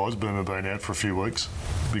in disguise, Boomer being out for a few weeks?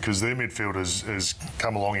 Because their midfield has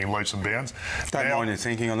come along in leaps and bounds. Don't mind your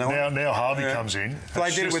thinking on that one. Now Harvey comes in. They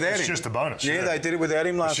did it without him. It's just a bonus. Yeah, they did it without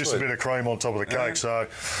him last week. It's just a bit of cream on top of the cake. So,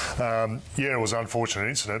 it was an unfortunate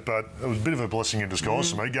incident, but it was a bit of a blessing in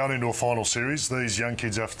disguise for me. Going into a final series, these young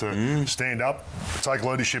kids have to stand up, take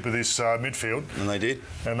leadership of this midfield. And they did.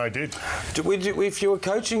 And they did. If you were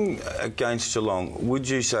coaching against Geelong, would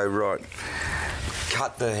you say, right,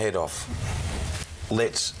 cut the head off,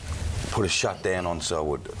 let's put a shutdown on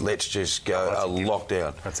Selwood, let's just go a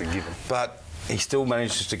lockdown? That's a given. But he still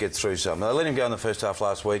manages to get through something. They let him go in the first half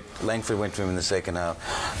last week. Langford went for him in the second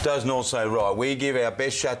half. Does North say, right, we give our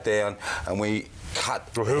best shutdown and we cut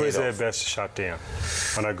Well, who is their best shutdown?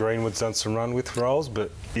 I know Greenwood's done some run with roles,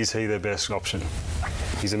 but is he their best option?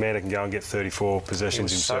 He's a man who can go and get 34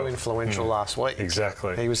 possessions himself. He was so influential last week.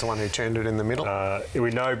 Exactly. He was the one who turned it in the middle.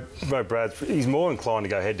 We know Brad. He's more inclined to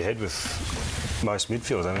go head-to-head with most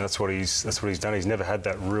midfielders. I mean, that's what he's done. He's never had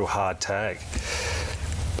that real hard tag.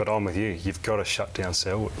 But I'm with you. You've got to shut down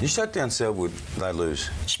Selwood. You shut down Selwood, they lose.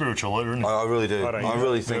 Spiritual leader, isn't it? I really do. I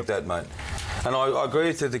really think that, mate. And I agree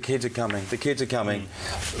with you. The kids are coming. The kids are coming.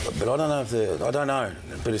 But I don't know if I don't know.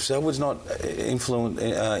 But if Selwood's not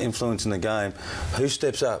influencing the game, who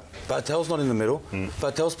steps up? Bartel's not in the middle.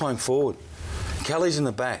 Bartel's playing forward. Kelly's in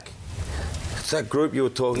the back. It's that group you were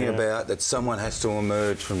talking about that someone has to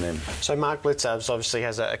emerge from them. So Mark Blitzabs obviously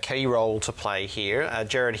has a key role to play here.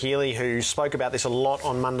 Jared Healy, who spoke about this a lot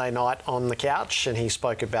on Monday night on the couch, and he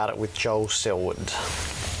spoke about it with Joel Selwood.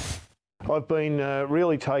 I've been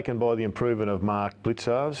really taken by the improvement of Mark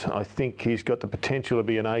Blitzarves. I think he's got the potential to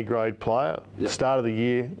be an A-grade player. Yep. Start of the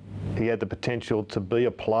year, he had the potential to be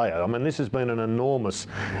a player. I mean, this has been an enormous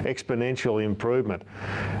exponential improvement.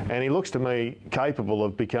 And he looks to me capable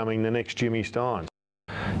of becoming the next Jimmy Steins.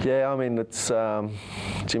 Yeah, I mean, it's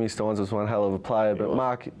Jimmy Steins was one hell of a player, but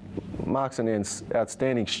Mark's an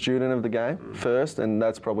outstanding student of the game first, and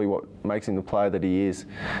that's probably what makes him the player that he is.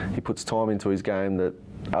 He puts time into his game that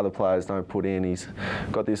other players don't put in. He's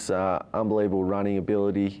got this unbelievable running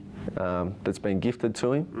ability that's been gifted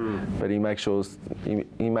to him, but he makes sure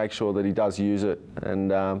that he does use it,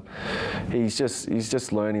 and he's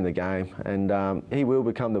just learning the game, and he will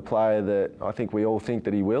become the player that I think we all think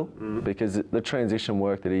that he will, because the transition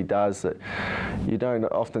work that he does that you don't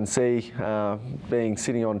often see being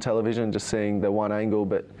sitting on television, just seeing the one angle.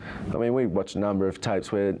 But I mean, we watched a number of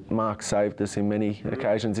tapes where Mark saved us in many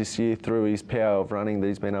occasions this year through his power of running that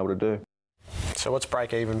he's been able to do. So what's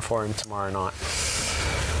break even for him tomorrow night?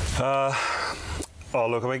 Oh,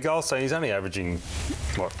 look, I mean, Goldstein, he's only averaging,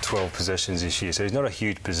 what, 12 possessions this year, so he's not a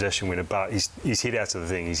huge possession winner, but his hit-outs are the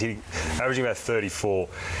thing. He's averaging about 34.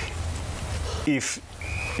 If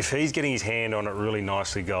he's getting his hand on it really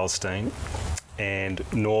nicely, Goldstein, and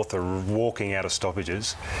North are walking out of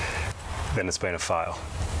stoppages, then it's been a fail.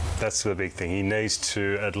 That's the big thing. He needs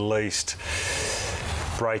to at least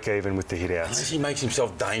break even with the hit-outs. Unless he makes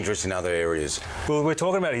himself dangerous in other areas. Well, we're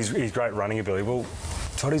talking about his great running ability. Well,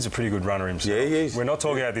 Toddy's a pretty good runner himself. Yeah, he is. We're not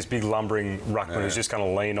talking about this big lumbering ruckman who's just going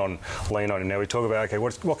to lean on him. Now we talk about, okay,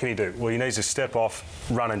 what can he do? Well, he needs to step off,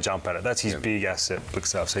 run and jump at it. That's his big asset,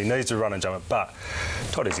 Blitzarves. So he needs to run and jump it. But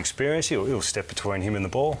Toddy's experience, he'll step between him and the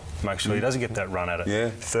ball, make sure he doesn't get that run at it.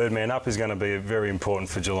 Yeah. Third man up is going to be very important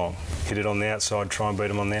for Geelong. Hit it on the outside, try and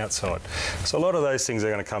beat him on the outside. So a lot of those things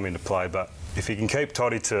are going to come into play. But if he can keep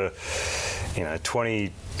Toddy to,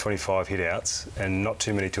 20, 25 hit-outs and not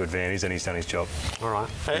too many to advantage, then he's done his job. All right.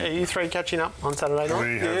 Are you three catching up on Saturday night?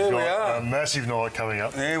 We have got a massive night coming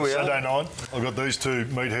up. Saturday night. I've got these two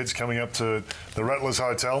meatheads coming up to the Rattlers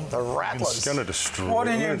Hotel. The Rattlers? It's going to destroy. Why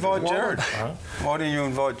didn't you invite Jared? Why didn't you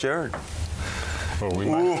invite Jared? Well, we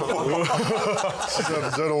may. Is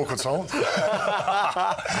that awkward silence?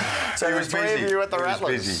 So he was busy. You at the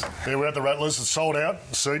Rattlers? Yeah, we're at the Rattlers. It's sold out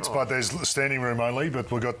seats, but there's standing room only.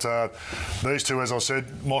 But we've got these two, as I said,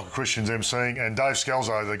 Michael Christian's emceeing, and Dave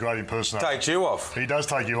Scalzo, the great impersonator. Takes you off. He does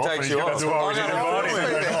take you off. Takes you off.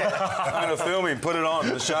 I'm going to film him, put it on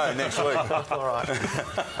the show next week. All right.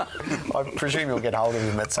 I presume you'll get hold of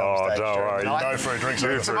him at some stage. Oh, don't worry. You go for a drink.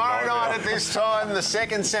 Tomorrow night at this time, the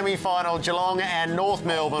second semi-final, Geelong and North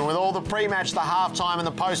Melbourne, with all the pre-match, the halftime and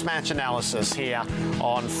the post-match analysis here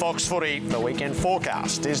on Fox Footy. The weekend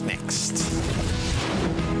forecast is next.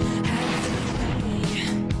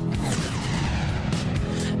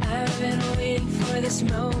 I've been waiting for this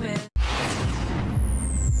moment.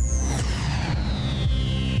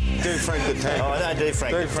 Do Frank the Tank. Oh, I don't do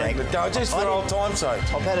Frank the Tank. No, just for old time's sake.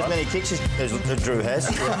 I've had as many kicks as Drew has.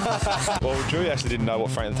 Well, Drew actually didn't know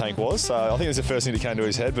what Frank the Tank was, so I think it was the first thing that came to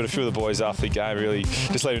his head, but a few of the boys after the game really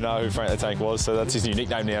just let him know who Frank the Tank was, so that's his new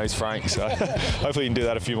nickname now, he's Frank, so hopefully he can do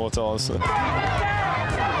that a few more times. So.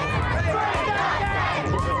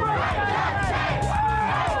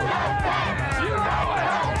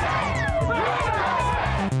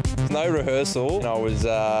 No rehearsal. I was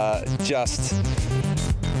just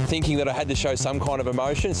thinking that I had to show some kind of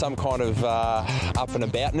emotion, some kind of up and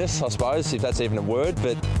aboutness, I suppose, if that's even a word,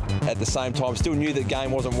 but at the same time still knew that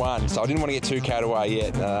game wasn't won, so I didn't want to get too carried away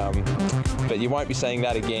yet. But you won't be seeing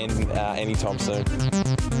that again anytime soon.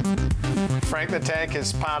 Frank the Tank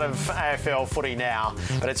is part of AFL footy now,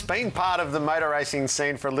 but it's been part of the motor racing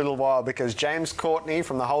scene for a little while because James Courtney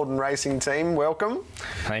from the Holden Racing team, welcome.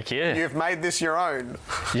 Thank you. You've made this your own.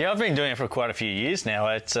 Yeah, I've been doing it for quite a few years now.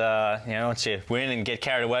 It's once you win and get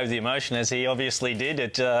carried away with the emotion, as he obviously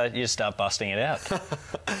did, you start busting it out.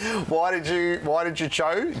 Why did you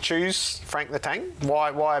choose Frank the Tank?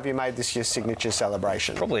 Why have you made this your signature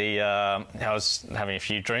celebration? Probably I was having a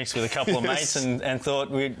few drinks with a couple of mates and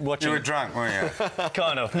thought we'd watch. You were drunk, weren't you?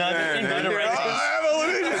 Kind of. No, in motor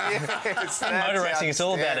racing, it's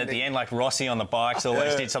all about at the end, like Rossi on the bikes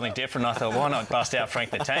always did something different. I thought, why not bust out Frank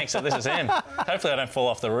the Tank? So this is him. Hopefully I don't fall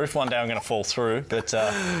off the roof. One day I'm going to fall through, but...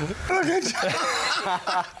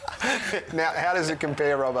 Now, how does it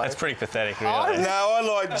compare, Robbo? It's pretty pathetic, really. No, I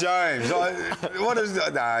like James. What is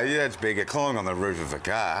that? No, that's bigger. Climbing on the roof of a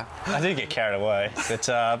car. I did get carried away, but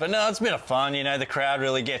no, it's a bit of fun. You know, the crowd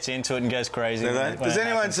really gets into it and goes crazy. Does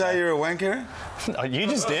anyone say you're a wanker? Oh, you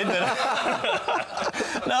just did, but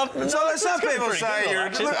So some people say you're.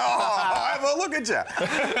 Well, look at you.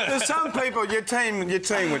 There's some people. Your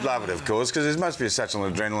team would love it, of course, because there must be such an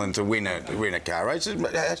adrenaline to win a car race. It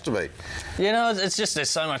has to be. You know, it's just there's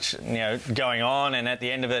so much going on, and at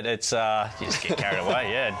the end of it, it's you just get carried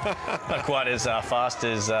away. Yeah, not quite as fast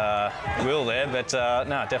as Will there, but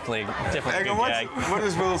no, definitely a good gag. What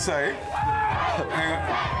does Will say?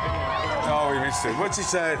 Oh, we missed it. What's he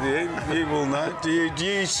say at the end? You will know. Do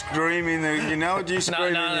you scream in the? You know? Do you scream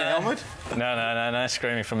in the helmet? No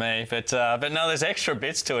screaming for me. But no, there's extra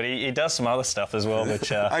bits to it. He does some other stuff as well.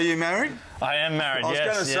 Which are you married? I am married. I was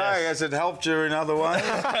going to say, has it helped you in other ways?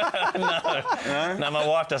 No, my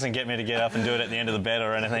wife doesn't get me to get up and do it at the end of the bed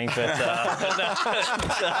or anything. But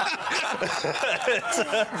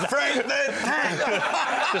Frank the Tank.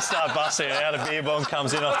 Just start busting it out. A beer bomb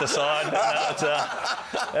comes in off the side.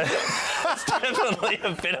 It's definitely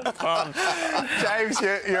a bit of fun. James,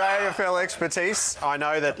 your AFL expertise. I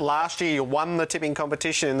know that last year you won the tipping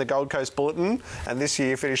competition in the Gold Coast Bulletin, and this year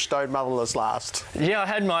you finished stone motherless last. Yeah, I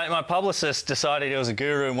had my publicist decided he was a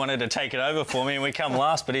guru and wanted to take it over for me, and we come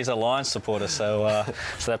last, but he's a Lions supporter, so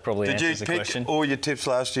that probably answers the question. Did you pick all your tips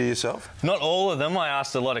last year yourself? Not all of them. I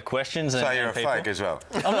asked a lot of questions. So you're a fake as well?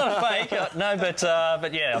 I'm not a fake, no,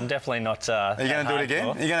 but yeah, I'm definitely not. Are you going to do it again?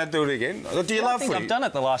 Are you going to do it again? Do you love footy? I've done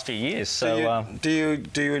it the last few years. So do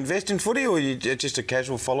you invest in footy, or are you just a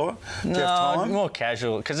casual follower? Do you have time? More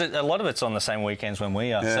casual, because a lot of it's on the same weekends when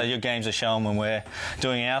we are. Yeah. So your games are shown when we're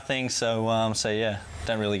doing our thing. So yeah.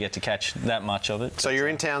 Don't really get to catch that much of it. So you're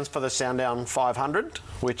in town for the Sandown 500,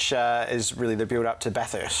 which is really the build-up to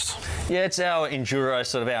Bathurst. Yeah, it's our enduro,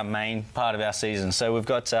 sort of our main part of our season. So we've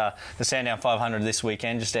got the Sandown 500 this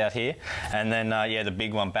weekend, just out here, and then yeah, the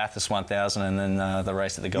big one, Bathurst 1000, and then the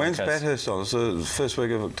race at the Gold Coast. When's Bathurst on? So the first week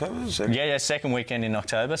of October? Yeah, second weekend in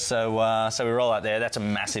October. So so we roll out there. That's a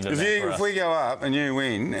massive event for us. If we go up and you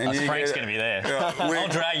win, and Frank's going to be there. I'll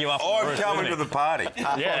drag you up. I'm coming to the party.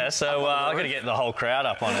 Yeah, so I've got to get the whole crowd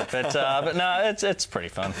up on it, but no, it's pretty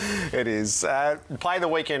fun. It is. Play the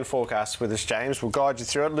weekend forecast with us, James. We'll guide you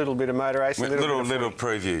through it. A little bit of motor racing, little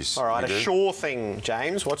previews. All right, a sure thing,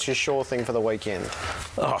 James. What's your sure thing for the weekend?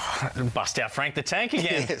 Oh, bust out Frank the Tank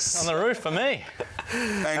again. Yes. On the roof for me.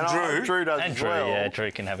 And Drew does and as Drew, well. yeah,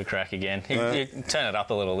 Drew can have a crack again. He turn it up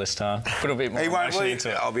a little this time. Put a bit more emotion into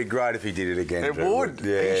it. It'll be great if he did it again. It Drew. would.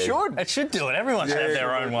 Yeah. He should. It should do it. Everyone should have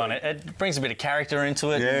their own one. It brings a bit of character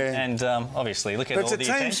into it. Yeah. And obviously, look at all the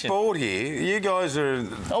attention. It's a team sport here. You guys are...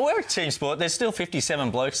 Oh, we're a team sport. There's still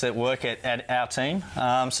 57 blokes that work at our team.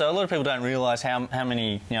 So a lot of people don't realise how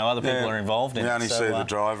many other people are involved in it. We only see the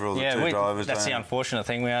driver or the two drivers. That's the unfortunate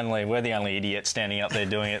thing. We're the only idiots standing up there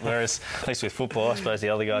doing it. Whereas, at least with football, I suppose the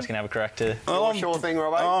other guys can have a crack too. Well, sure thing,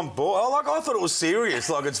 Robbo. I'm bored. I thought it was serious,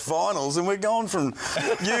 like it's finals, and we're going from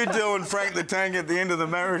you doing Frank the Tank at the end of the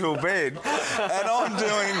marital bed, and I'm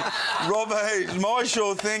doing Robbo. My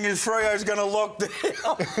sure thing is Freo's going to lock down.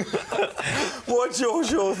 What's your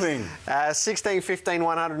sure thing? 16, 15,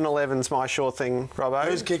 111's my sure thing, Robbo.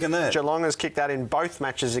 Who's kicking that? Geelong has kicked that in both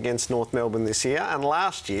matches against North Melbourne this year, and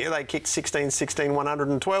last year they kicked 16, 16,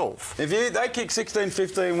 112. If they kick 16,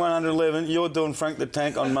 15, 111, you're doing Frank the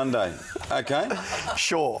Tank on Monday. Okay?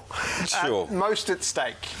 Sure. Most at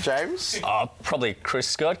stake, James? Probably Chris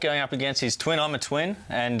Scott going up against his twin. I'm a twin,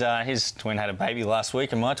 and his twin had a baby last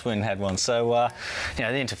week, and my twin had one. So,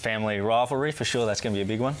 the inter-family rivalry, for sure, that's going to be a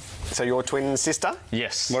big one. So your twin sister?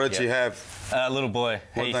 Yes. What did she have? Little boy,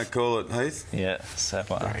 Heath. What do they call it, Heath? Yeah, so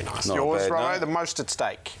very nice. Not Yours, bad, Robbo, no? the most at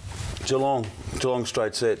stake? Geelong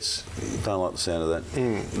straight sets. Don't like the sound of that.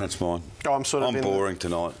 That's mine. I'm boring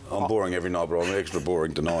tonight. I'm boring every night, but I'm extra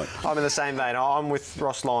boring tonight. I'm in the same vein. I'm with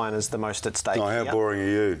Ross Lyon as the most at stake. Oh, how boring are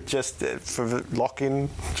you? Just for the lock-in,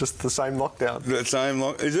 just the same lockdown. The same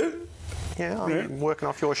lock? Is it? Yeah, I'm working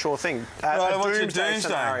off your sure thing. Right, what's your doomsday doomsday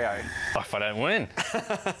scenario? If I don't win.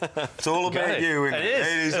 It's all about you, isn't it? It is.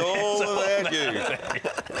 It is all about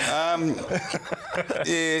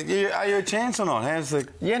you. Are you a chance or not? How's the...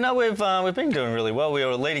 Yeah, no, we've been doing really well. We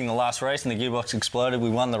were leading the last race and the gearbox exploded. We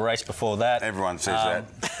won the race before that. Everyone says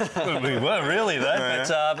that. We were really, though.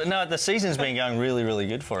 But no, the season's been going really, really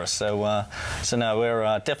good for us. So no,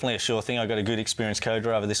 we're definitely a sure thing. I got a good experienced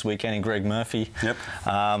co-driver this weekend in Greg Murphy.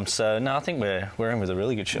 Yep. So no, I think we're in with a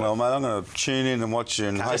really good shot. Well, mate, I'm going to tune in and watch you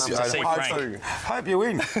and hope you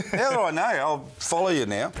win. Now that I know, I'll follow you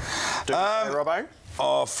now. Robbo?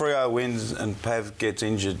 Oh, Freo wins and Pav gets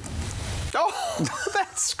injured. Oh,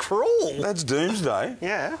 that's cruel. That's doomsday.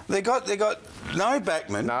 Yeah. They got no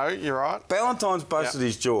backman. No, you're right. Ballantyne's busted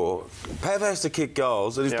his jaw. Pav has to kick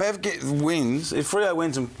goals, and if Pav wins, if Freo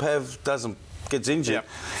wins and Pav doesn't gets injured.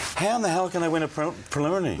 How in the hell can they win a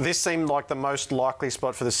preliminary? This seemed like the most likely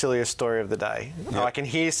spot for the silliest story of the day. I can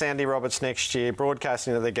hear Sandy Roberts next year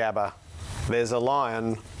broadcasting to the Gabba. There's a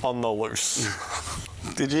lion on the loose.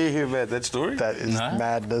 Did you hear about that story? That is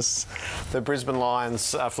madness. The Brisbane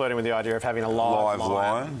Lions are flirting with the idea of having a live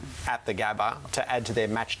lion at the Gabba to add to their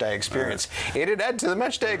match day experience. It'd add to the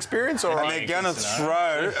match day experience, all right. And they're going to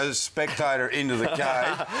throw a spectator into the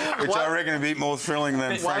cave, which I reckon would be more thrilling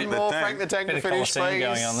than Frank the Tank. One more Frank the Tank to finish, please.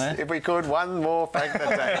 Going on there. If we could, one more Frank the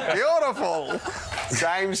Tank. Beautiful.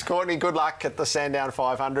 James, Courtney, good luck at the Sandown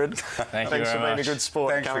 500. Thanks for being a good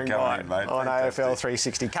sport. Thanks for coming in, mate. On AFL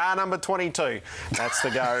 360. Car number 22. That's the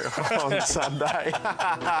go on Sunday.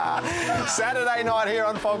 Saturday night here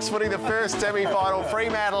on Fox Footy, the first semi-final,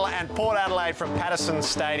 Fremantle and Port Adelaide from Patterson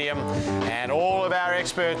Stadium, and all of our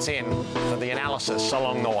experts in for the analysis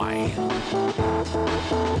along the way.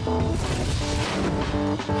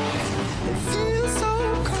 It feels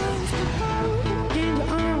so comfortable in your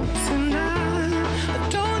arms tonight. I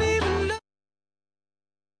don't even know.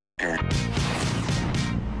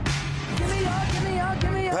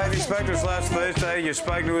 Have you spoke to us last Thursday? You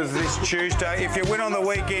spoke to us this Tuesday. If you win on the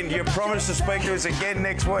weekend, you promise to speak to us again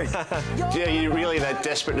next week. Yeah, you're really that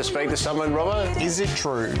desperate to speak to someone, Robert? Is it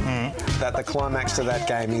true that the climax to that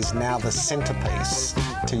game is now the centrepiece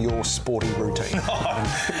to your sporty routine?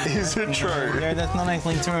 Is it true? Yeah, that's not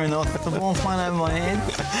actually true. No, the ball's flying over my head.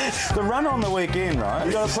 The run on the weekend, right?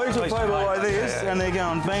 You've got a piece of paper like this, and they're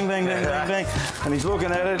going bang, bang, bang, bang, bang, and he's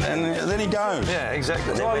looking at it, and then he goes. Yeah,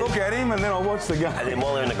 exactly. So I look at him, and then I watch the game. And then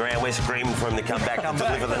while they're in the ground, we're screaming for him to come back and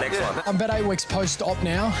deliver the next one. I'm about 8 weeks post-op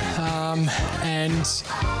now, and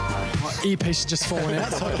my earpiece has just fallen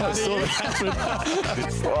out, so I saw it happen.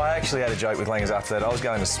 Well, I actually had a joke with Langers after that. I was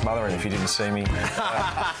going to smother him if you didn't see me.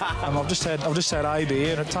 I've just had a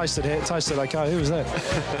beer, and it tasted okay. Who was that?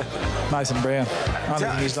 Nathan Brown. I don't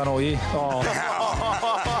think he's done all year.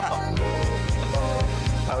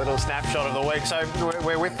 A little snapshot of the week. So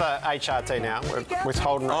we're with the HRT now. We're with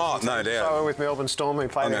Holden. Oh, no doubt. So we're with Melbourne Storm, who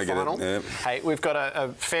played their final. Yep. Hey, we've got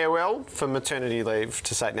a farewell for maternity leave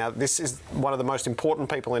to say. Now, this is one of the most important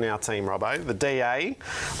people in our team, Robbo. The DA,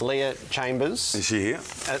 Leah Chambers. Is she here?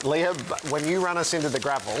 Leah, when you run us into the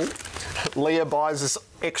gravel, Leah buys us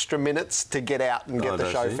extra minutes to get out and get the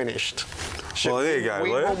show finished. Well, there you go,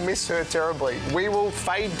 We Leah. will miss her terribly. We will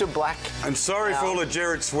fade to black. And sorry for all the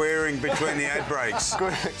Jared swearing between the ad breaks.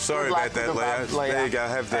 Sorry Good luck about that, with the Leah. Leah. There you go,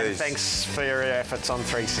 have And these. thanks for your efforts on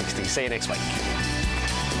 360. See you next week.